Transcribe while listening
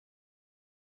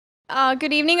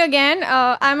Good evening again.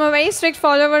 I'm a very strict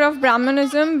follower of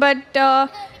Brahmanism, but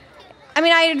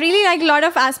I really like a lot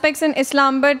of aspects in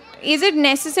Islam, but is it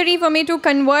necessary for me to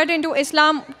convert into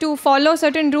Islam to follow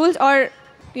certain rules, or,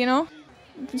 you know,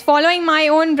 following my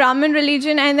own Brahmin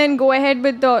religion and then go ahead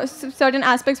with the certain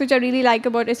aspects which I really like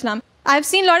about Islam? I've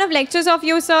seen a lot of lectures of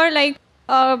you, sir, like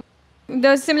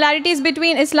the similarities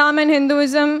between Islam and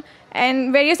Hinduism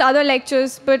and various other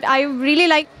lectures, but I really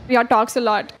like your talks a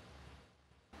lot.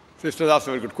 Sister asked a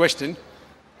very good question.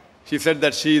 She said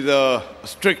that she is a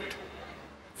strict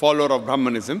follower of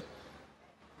Brahmanism,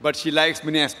 but she likes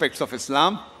many aspects of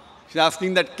Islam. She's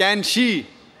asking that can she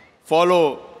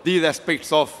follow these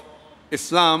aspects of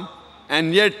Islam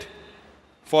and yet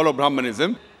follow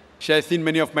Brahmanism? She has seen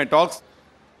many of my talks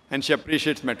and she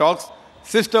appreciates my talks.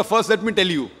 Sister, first let me tell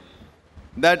you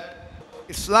that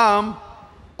Islam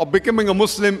or becoming a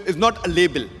Muslim is not a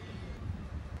label.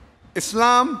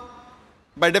 Islam,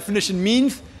 by definition,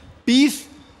 means peace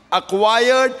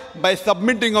acquired by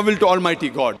submitting our will to Almighty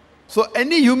God. So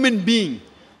any human being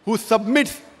who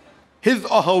submits his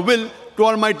or her will to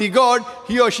Almighty God,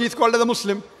 he or she is called as a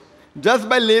Muslim. Just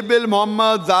by label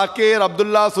Muhammad, Zakir,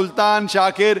 Abdullah, Sultan,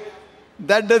 Shakir,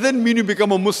 that doesn't mean you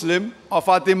become a Muslim, or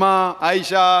Fatima,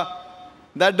 Aisha.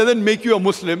 That doesn't make you a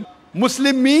Muslim.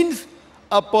 Muslim means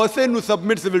a person who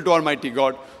submits his will to Almighty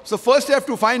God. So first you have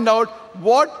to find out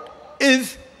what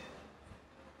is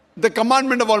the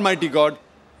commandment of Almighty God.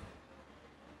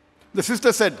 The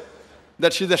sister said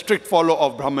that she's a strict follower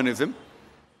of Brahmanism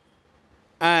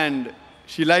and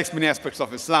she likes many aspects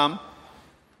of Islam,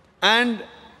 and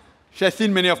she has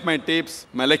seen many of my tapes,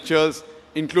 my lectures,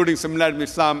 including similarity between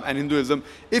Islam and Hinduism.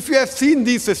 If you have seen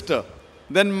these, sister,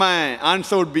 then my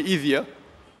answer would be easier.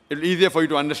 It will be easier for you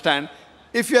to understand.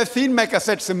 If you have seen my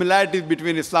cassette, Similarities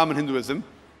Between Islam and Hinduism,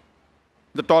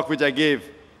 the talk which I gave,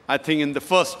 I think in the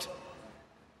first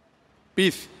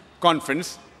peace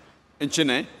conference in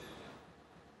Chennai,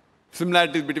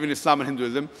 similarities between Islam and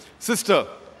Hinduism. Sister,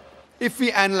 if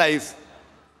we analyze,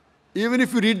 even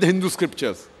if you read the Hindu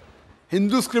scriptures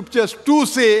too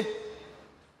say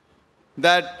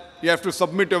that you have to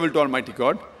submit your will to Almighty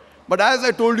God. But as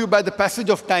I told you, by the passage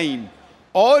of time,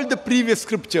 all the previous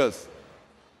scriptures,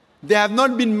 they have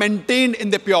not been maintained in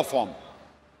the pure form.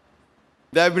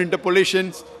 There have been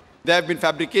interpolations, there have been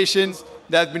fabrications,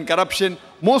 there has been corruption.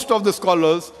 Most of the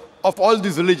scholars of all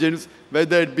these religions,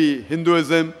 whether it be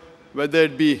Hinduism, whether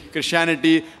it be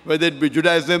Christianity, whether it be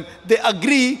Judaism, they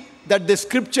agree that the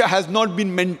scripture has not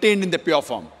been maintained in the pure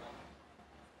form.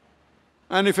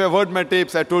 And if you have heard my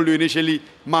tapes, I told you initially,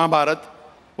 Mahabharata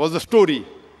was a story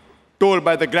told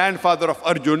by the grandfather of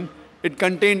Arjun. It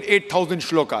contained 8,000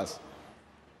 shlokas.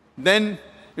 Then,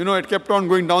 it kept on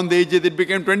going down the ages. It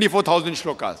became 24,000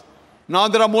 shlokas. Now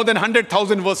there are more than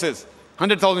 100,000 verses,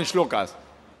 100,000 shlokas.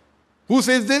 Who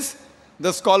says this?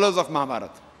 The scholars of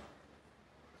Mahabharata.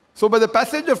 So by the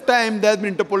passage of time, there has been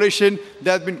interpolation,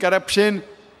 there has been corruption.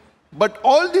 But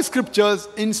all these scriptures,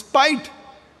 in spite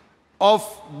of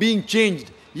being changed,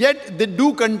 yet they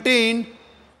do contain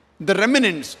the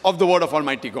remnants of the word of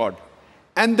Almighty God.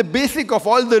 And the basic of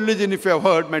all the religion, if you have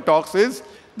heard my talks, is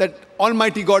that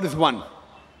Almighty God is one.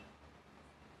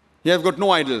 He has got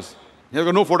no idols. He has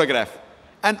got no photograph.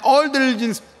 And all the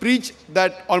religions preach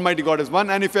that Almighty God is one.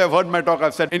 And if you have heard my talk,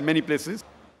 I've said in many places.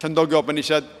 Chandogya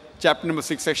Upanishad, chapter number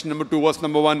 6, section number 2, verse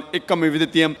number 1, Ekkam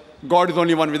Vividitiyam, God is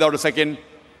only one without a second.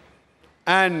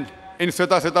 And in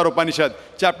Svetasvatara Upanishad,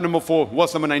 chapter number 4,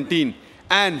 verse number 19,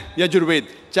 and Yajurved,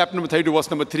 chapter number 32, verse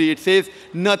number 3, it says,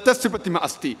 Na tasya pratima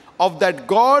asti. Of that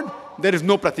God, there is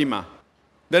no pratima.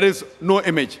 There is no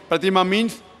image. Pratima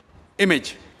means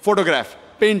image, photograph,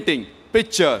 painting,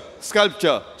 picture,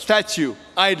 sculpture, statue,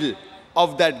 idol.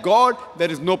 Of that God,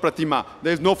 there is no pratima.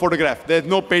 There is no photograph. There is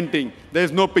no painting. There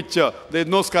is no picture. There is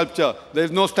no sculpture. There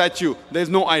is no statue. There is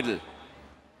no idol.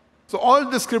 So all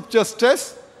the scriptures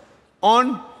stress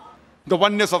on the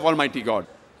oneness of Almighty God.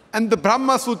 And the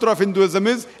Brahma Sutra of Hinduism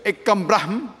is Ekkam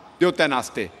Brahm Dyota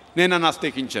Naste, Nena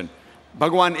Naste Kinchan.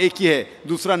 Bhagwan ek hi hai,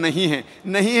 dusra nahi hai.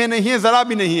 Nahi hai, zara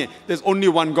bhi nahi hai. There's only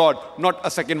one God, not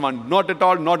a second one. Not at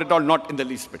all, not at all, not in the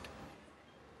least bit.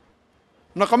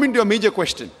 Now coming to a major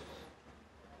question,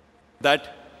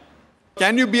 that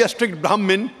can you be a strict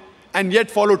Brahmin and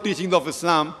yet follow teachings of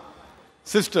Islam?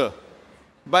 Sister,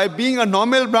 by being a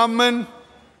normal Brahmin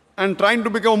and trying to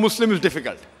become a Muslim is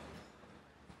difficult.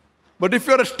 But if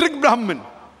you're a strict Brahmin,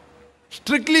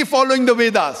 strictly following the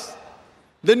Vedas,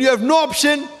 then you have no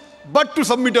option but to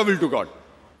submit your will to God.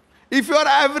 If you are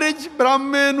average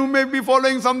Brahmin who may be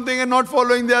following something and not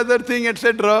following the other thing,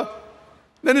 etc.,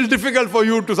 then it's difficult for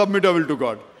you to submit your will to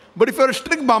God. But if you're a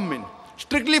strict Brahmin,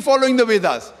 strictly following the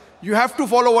Vedas, you have to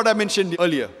follow what I mentioned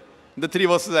earlier, the 3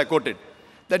 verses I quoted.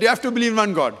 That you have to believe in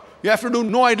one God. You have to do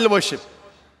no idol worship.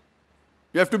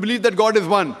 You have to believe that God is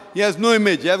one. He has no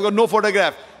image. He has got no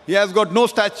photograph. He has got no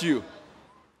statue.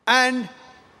 And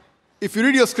if you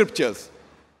read your scriptures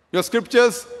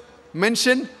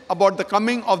mention about the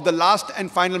coming of the last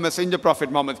and final messenger,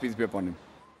 Prophet Muhammad, peace be upon him.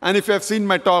 And if you have seen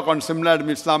my talk on similarity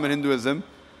between Islam and Hinduism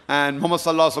and Muhammad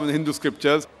Sallallahu Alaihi Wasallam in the Hindu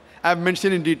scriptures, I have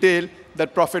mentioned in detail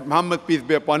that Prophet Muhammad, peace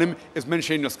be upon him, is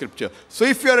mentioned in your scripture. So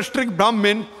if you are a strict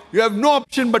Brahmin, you have no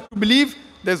option but to believe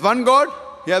there's one God,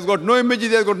 he has got no images,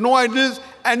 he has got no idols,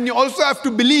 and you also have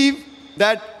to believe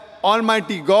that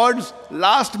Almighty God's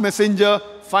last messenger,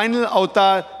 final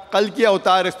avatar, Kalki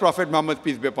avatar is Prophet Muhammad,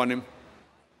 peace be upon him.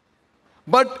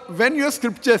 But when your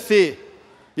scriptures say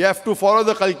you have to follow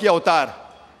the Kalki avatar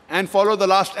and follow the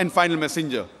last and final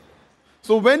messenger,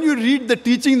 so when you read the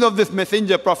teachings of this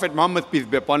messenger, Prophet Muhammad, peace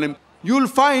be upon him, you will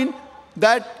find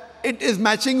that it is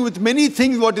matching with many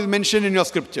things what is mentioned in your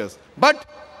scriptures. But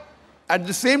at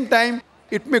the same time,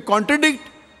 it may contradict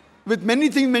with many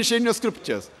things mentioned in your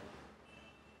scriptures.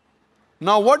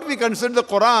 Now, what we consider the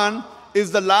Quran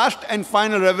is the last and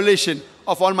final revelation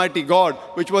of Almighty God,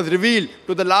 which was revealed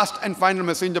to the last and final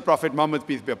messenger, Prophet Muhammad,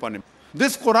 peace be upon him.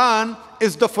 This Quran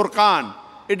is the Furqan.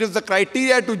 It is the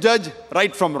criteria to judge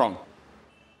right from wrong.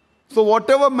 So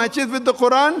whatever matches with the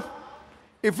Quran,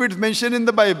 if it's mentioned in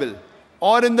the Bible,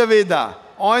 or in the Veda,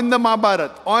 or in the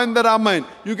Mahabharata, or in the Ramayana,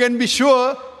 you can be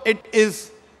sure it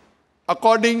is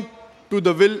according to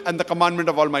the will and the commandment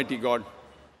of Almighty God.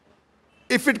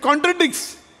 If it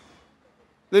contradicts,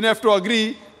 then you have to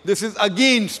agree this is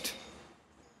against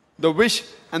the wish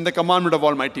and the commandment of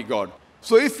Almighty God.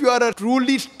 So if you are a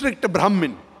truly strict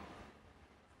Brahmin,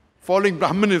 following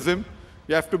Brahmanism,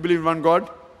 you have to believe in one God.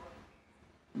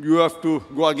 You have to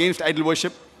go against idol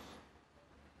worship.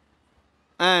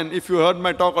 And if you heard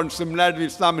my talk on similarity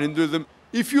with Islam and Hinduism,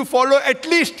 if you follow at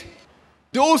least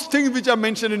those things which are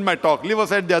mentioned in my talk, leave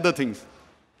aside the other things,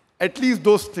 at least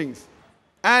those things,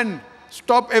 and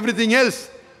stop everything else,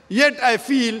 yet I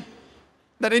feel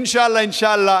that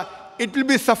inshallah, it will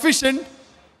be sufficient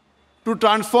to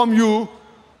transform you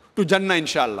to Jannah,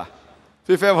 inshallah.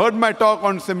 So if you have heard my talk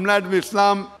on similarity with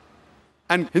Islam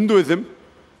and Hinduism,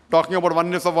 talking about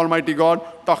oneness of Almighty God,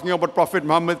 talking about Prophet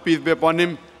Muhammad, peace be upon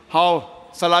him, how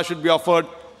salah should be offered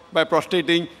by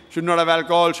prostrating, should not have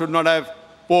alcohol, should not have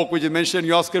pork, which is mentioned in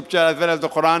your scripture as well as the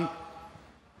Quran.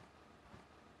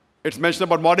 It's mentioned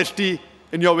about modesty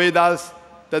in your Vedas,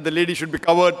 that the lady should be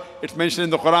covered. It's mentioned in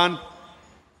the Quran.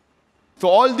 So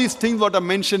all these things what are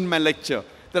mentioned in my lecture.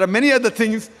 There are many other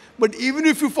things, but even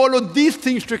if you follow these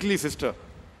things strictly, sister,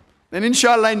 then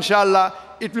inshallah,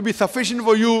 it will be sufficient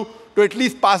for you to at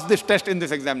least pass this test in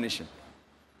this examination.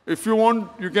 If you want,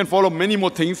 you can follow many more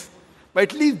things, but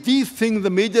at least these things, the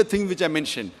major things which I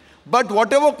mentioned. But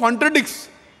whatever contradicts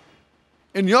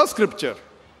in your scripture,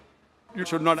 you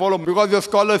should not follow, because your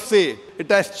scholars say it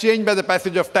has changed by the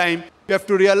passage of time. You have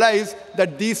to realize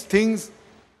that these things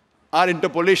are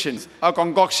interpolations, are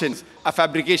concoctions, are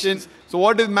fabrications. So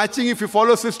what is matching, if you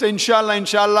follow sister,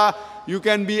 inshallah, you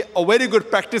can be a very good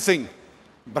practicing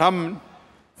Brahmin,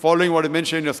 following what is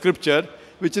mentioned in your scripture,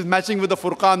 which is matching with the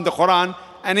Furqan, the Quran,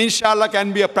 and inshallah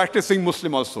can be a practicing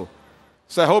Muslim also.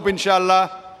 So I hope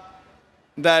inshallah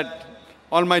that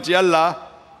Almighty Allah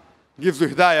gives you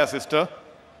hidayah, sister.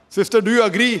 Sister, do you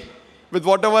agree with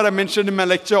whatever I mentioned in my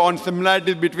lecture on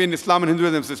similarities between Islam and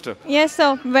Hinduism, sister? Yes,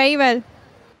 sir. Very well.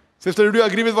 Sister, do you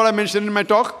agree with what I mentioned in my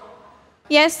talk?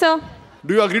 Yes, sir.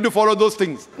 Do you agree to follow those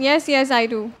things? Yes, I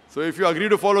do. So if you agree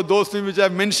to follow those things which I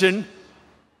have mentioned,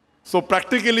 so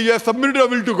practically you have submitted your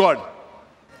will to God.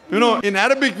 You know, in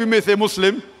Arabic we may say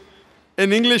Muslim.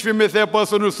 In English we may say a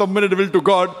person who submitted will to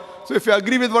God. So if you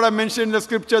agree with what I mentioned in the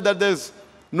scripture that there's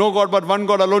no God but one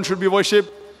God alone should be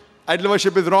worshipped, idol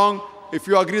worship is wrong. If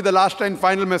you agree the last and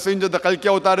final messenger, the Kalki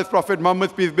avatar is Prophet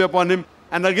Muhammad, peace be upon him,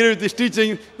 and agree with his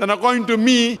teaching, then according to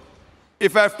me,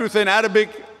 if I have to say in Arabic,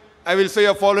 I will say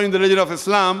you're following the religion of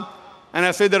Islam, and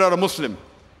I say that you're a Muslim.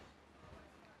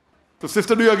 So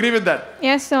sister, do you agree with that?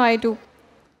 Yes, sir, I do.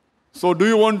 So do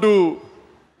you want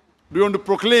to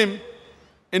proclaim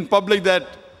in public that,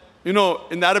 in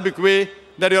the Arabic way,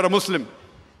 that you're a Muslim?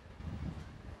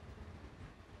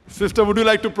 Sister, would you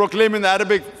like to proclaim in the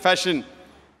Arabic fashion,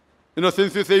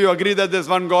 since you say you agree that there's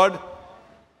one God,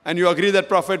 and you agree that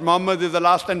Prophet Muhammad is the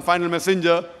last and final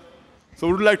messenger, so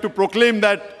would you like to proclaim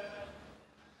that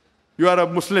you are a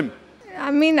Muslim? I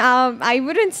mean, I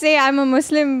wouldn't say I'm a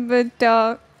Muslim, but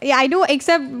yeah, I do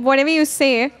accept whatever you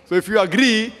say. So if you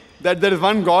agree that there is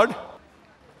one God,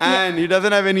 and He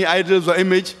doesn't have any idols or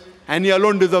image, and He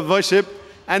alone deserves worship,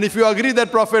 And if you agree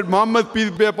that Prophet Muhammad, peace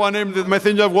be upon him, is the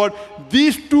messenger of God,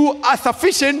 these two are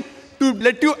sufficient to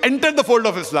let you enter the fold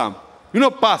of Islam.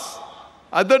 Pass.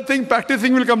 Other thing,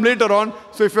 practicing will come later on.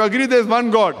 So if you agree there is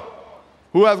one God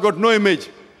who has got no image,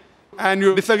 and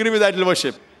you disagree with idol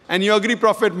worship, and you agree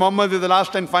Prophet Muhammad is the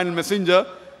last and final messenger,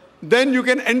 then you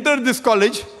can enter this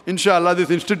college, inshallah, this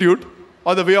institute,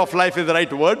 or the way of life is the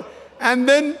right word. And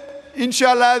then,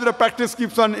 inshallah, as the practice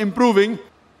keeps on improving,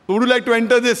 would you like to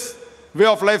enter this way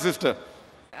of life, sister?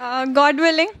 God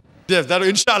willing. Yes, that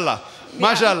inshallah.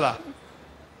 Yeah. MashaAllah.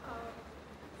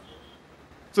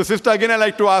 So, sister, again, I'd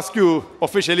like to ask you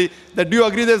officially that do you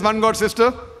agree there's one God,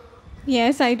 sister?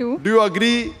 Yes, I do. Do you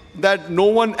agree that no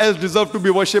one else deserves to be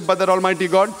worshipped but that Almighty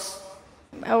God?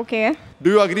 Okay. Do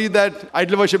you agree that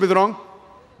idol worship is wrong?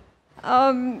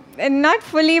 Not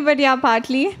fully, but yeah,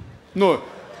 partly. No.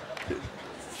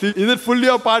 See, is it fully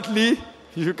or partly?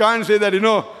 You can't say that,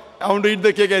 I want to eat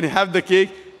the cake and have the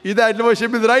cake. Either idol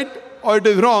worship is right or it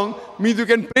is wrong. Means you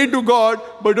can pray to God,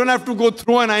 but you don't have to go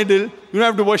through an idol. You don't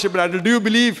have to worship an idol. Do you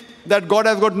believe that God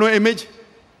has got no image?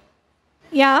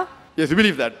 Yeah. Yes, you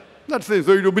believe that. That's it.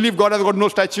 So you believe God has got no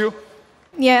statue?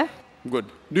 Yeah. Good.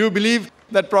 Do you believe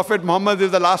that Prophet Muhammad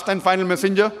is the last and final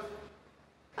messenger?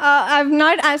 I've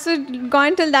not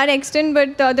gone till that extent,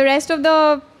 but the rest of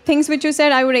the things which you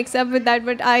said, I would accept with that,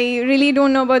 but I really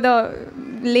don't know about the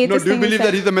latest. No, do you believe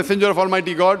that he's the messenger of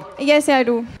Almighty God? Yes, I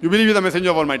do. You believe he's the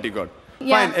messenger of Almighty God?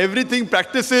 Yeah. Fine. Everything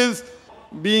practices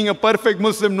being a perfect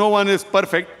Muslim. No one is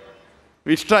perfect.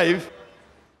 We strive.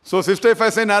 So, sister, if I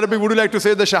say in Arabic, would you like to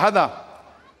say the Shahada?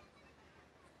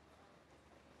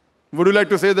 Would you like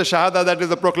to say the Shahada, that is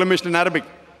the proclamation in Arabic?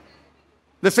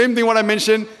 The same thing what I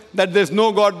mentioned, that there's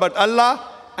no God but Allah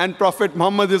and Prophet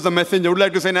Muhammad is the messenger. Would you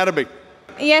like to say in Arabic?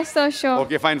 Yes, sir, sure.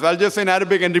 Okay, fine. So I'll just say in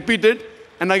Arabic and repeat it,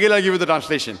 and again I'll give you the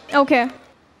translation. Okay.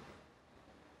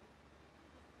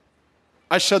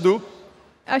 Ashhadu.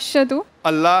 Ashhadu.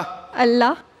 Allah.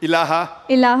 Allah. Ilaha.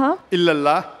 Ilaha.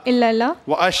 Illallah. Illallah.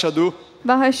 Wa ashhadu.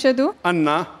 Bahashadu.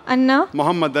 Anna. Anna.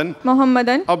 Muhammadan.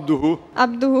 Muhammadan. Abduhu.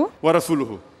 Abduhu. Wa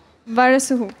rasuluhu.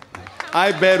 Varasuhu.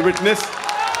 I bear witness.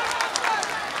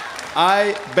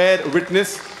 I bear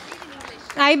witness.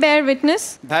 I bear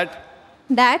witness. That.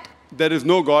 There is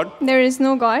no God. There is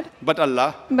no God. But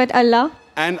Allah. But Allah.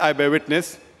 And I bear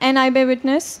witness. And I bear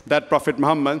witness. That Prophet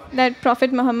Muhammad. That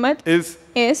Prophet Muhammad. Is.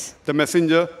 The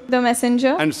messenger. The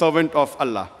messenger. And servant of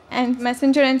Allah. And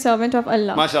messenger and servant of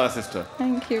Allah. MashaAllah, sister.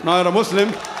 Thank you. Now you're a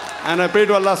Muslim, and I pray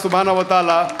to Allah subhanahu wa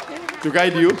ta'ala to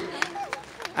guide you.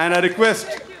 And I request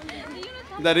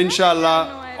that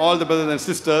inshallah, all the brothers and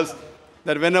sisters,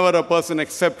 that whenever a person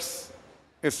accepts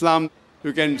Islam,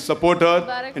 you can support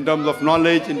her in terms of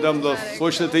knowledge, in terms of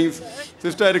social things.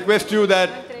 Sister, I request you that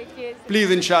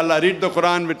please inshallah read the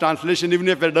Quran with translation, even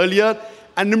if you read earlier,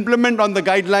 and implement on the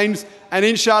guidelines, and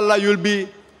inshallah you'll be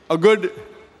a good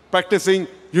practicing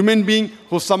human being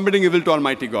who's submitting his will to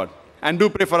Almighty God. And do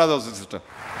pray for us also, sister.